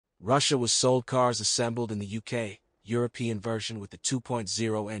Russia was sold cars assembled in the UK, European version with the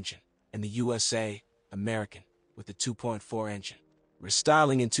 2.0 engine, and the USA, American, with the 2.4 engine.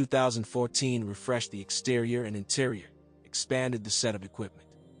 Restyling in 2014 refreshed the exterior and interior, expanded the set of equipment.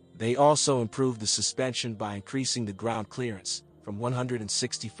 They also improved the suspension by increasing the ground clearance from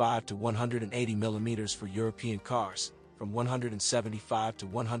 165 to 180 millimeters for European cars, from 175 to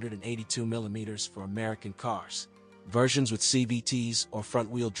 182 millimeters for American cars. Versions with CVTs or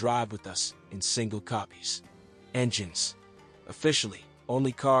front-wheel drive with us in single copies. Engines. Officially,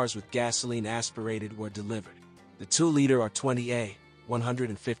 only cars with gasoline aspirated were delivered. The 2-liter R20A,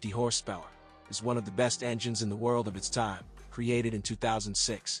 150 horsepower, is one of the best engines in the world of its time, created in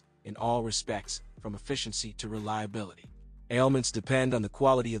 2006, in all respects, from efficiency to reliability. Ailments depend on the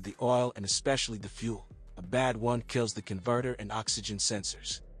quality of the oil and especially the fuel. A bad one kills the converter and oxygen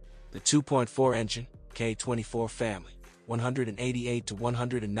sensors. The 2.4 engine, K24 family, 188 to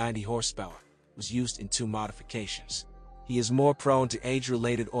 190 horsepower, was used in 2 modifications. He is more prone to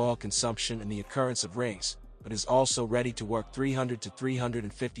age-related oil consumption and the occurrence of rings, but is also ready to work 300 to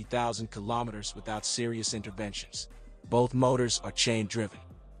 350,000 kilometers without serious interventions. Both motors are chain-driven.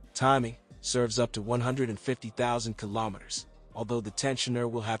 Timing serves up to 150,000 kilometers, although the tensioner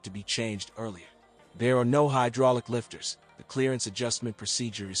will have to be changed earlier. There are no hydraulic lifters. The clearance adjustment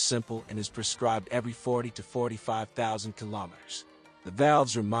procedure is simple and is prescribed every 40 to 45,000 kilometers. The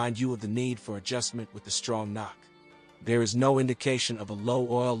valves remind you of the need for adjustment with the strong knock. There is no indication of a low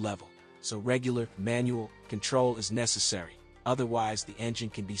oil level, so regular, manual control is necessary, otherwise the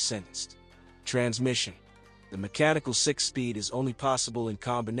engine can be sentenced. Transmission. The mechanical 6-speed is only possible in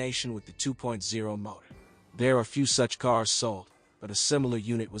combination with the 2.0 motor. There are few such cars sold, but a similar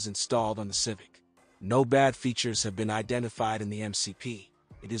unit was installed on the Civic. No bad features have been identified in the MCP.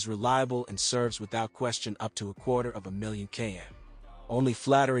 It is reliable and serves without question up to 250,000 km. Only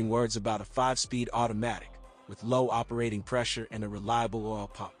flattering words about a 5-speed automatic, with low operating pressure and a reliable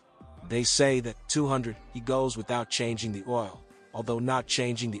oil pump. They say that 200 he goes without changing the oil, although not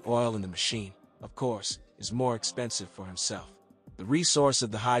changing the oil in the machine, of course, is more expensive for himself. The resource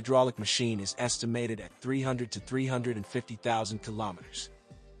of the hydraulic machine is estimated at 300 to 350,000 kilometers.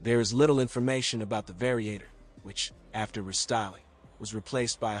 There is little information about the variator, which, after restyling, was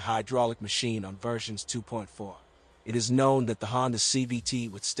replaced by a hydraulic machine on versions 2.4. It is known that the Honda CVT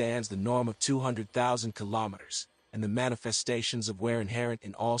withstands the norm of 200,000 kilometers, and the manifestations of wear inherent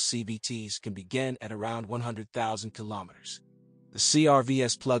in all CVTs can begin at around 100,000 kilometers. The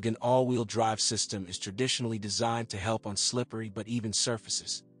CRV's plug-in all-wheel drive system is traditionally designed to help on slippery but even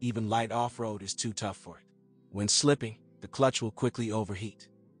surfaces. Even light off-road is too tough for it. When slipping, the clutch will quickly overheat.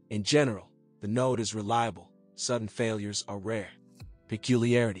 In general, the Node is reliable. Sudden failures are rare.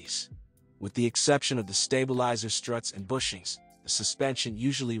 Peculiarities. With the exception of the stabilizer struts and bushings, the suspension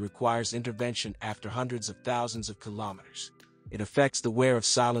usually requires intervention after hundreds of thousands of kilometers. It affects the wear of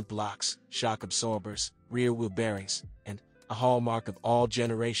silent blocks, shock absorbers, rear wheel bearings, and, a hallmark of all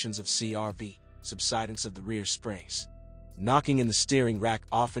generations of CRV, subsidence of the rear springs. Knocking in the steering rack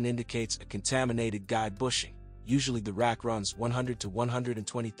often indicates a contaminated guide bushing. Usually the rack runs 100 to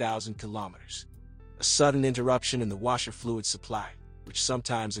 120,000 kilometers. A sudden interruption in the washer fluid supply, which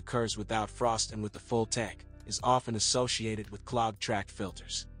sometimes occurs without frost and with the full tank, is often associated with clogged track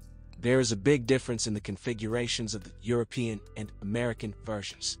filters. There is a big difference in the configurations of the European and American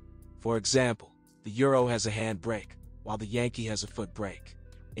versions. For example, the Euro has a hand brake, while the Yankee has a foot brake.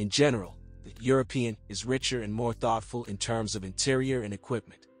 In general, the European is richer and more thoughtful in terms of interior and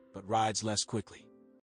equipment, but rides less quickly.